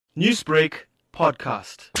Newsbreak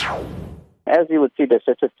Podcast. As you would see the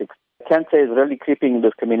statistics, cancer is really creeping in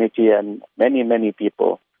this community, and many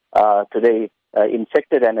people are today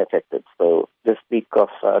infected and affected. So this week of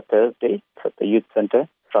Thursday at the youth center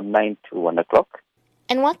from 9 to 1 o'clock.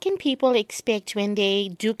 And what can people expect when they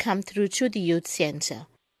do come through to the youth center?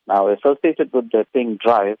 Now, associated with the Pink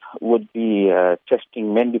Drive would be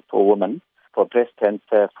testing mainly for women, for breast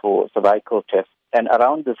cancer, for cervical tests. And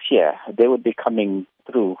around this year, they would be coming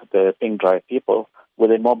through the Pink Drive people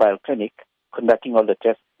with a mobile clinic, conducting all the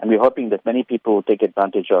tests. And we're hoping that many people will take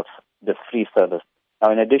advantage of this free service.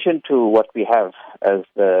 Now, in addition to what we have as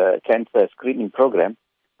the cancer screening program,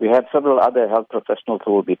 we have several other health professionals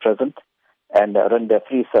who will be present and run their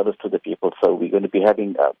free service to the people. So we're going to be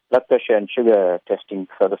having blood pressure and sugar testing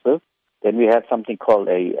services. Then we have something called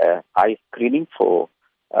a eye screening for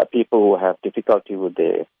people who have difficulty with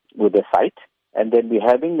their sight. And then we're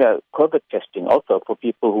having COVID testing also for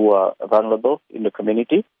people who are vulnerable in the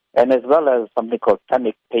community, and as well as something called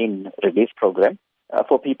stomach pain relief program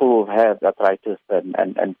for people who have arthritis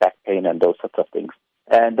and back pain and those sorts of things.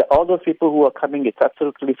 And all those people who are coming, it's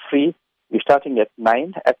absolutely free. We're starting at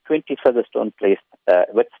 9 at 20 Featherstone Place,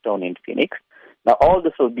 Whetstone in Phoenix. Now, all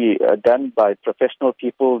this will be done by professional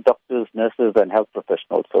people, doctors, nurses, and health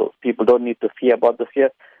professionals. So people don't need to fear about this here.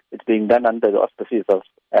 It's being done under the auspices of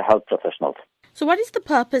health professionals. So what is the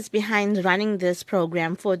purpose behind running this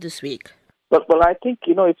program for this week? Well, I think,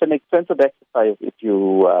 it's an expensive exercise if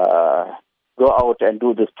you go out and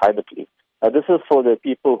do this privately. This is for the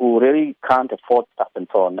people who really can't afford stuff and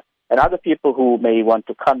so on, and other people who may want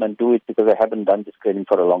to come and do it because they haven't done the screening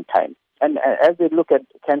for a long time. And as we look at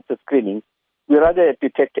cancer screening, we rather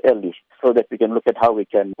detect early so that we can look at how we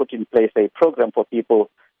can put in place a program for people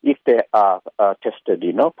if they are tested,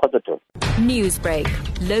 positive. Newsbreak,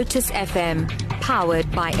 Lotus FM, powered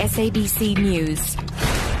by SABC News.